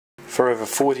For over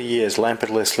 40 years, Lamperd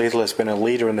Less Lethal has been a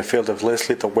leader in the field of less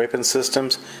lethal weapon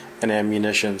systems and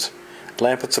ammunitions.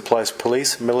 Lamperd supplies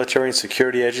police, military and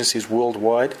security agencies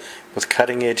worldwide with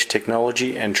cutting-edge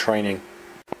technology and training.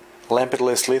 Lamperd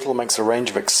Less Lethal makes a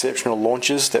range of exceptional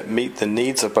launchers that meet the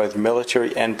needs of both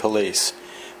military and police,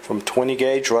 from 20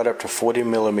 gauge right up to 40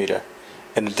 mm.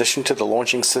 In addition to the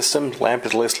launching system,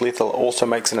 Lamperd Less Lethal also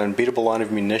makes an unbeatable line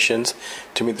of munitions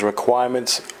to meet the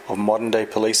requirements of modern-day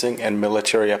policing and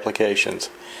military applications,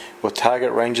 with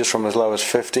target ranges from as low as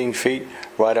 15 feet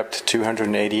right up to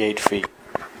 288 feet.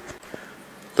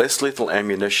 Less lethal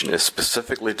ammunition is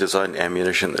specifically designed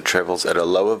ammunition that travels at a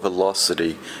lower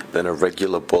velocity than a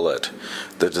regular bullet.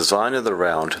 The design of the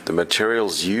round, the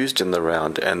materials used in the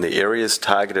round, and the areas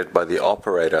targeted by the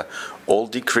operator all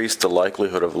decrease the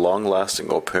likelihood of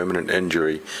long-lasting or permanent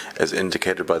injury, as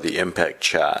indicated by the impact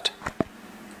chart.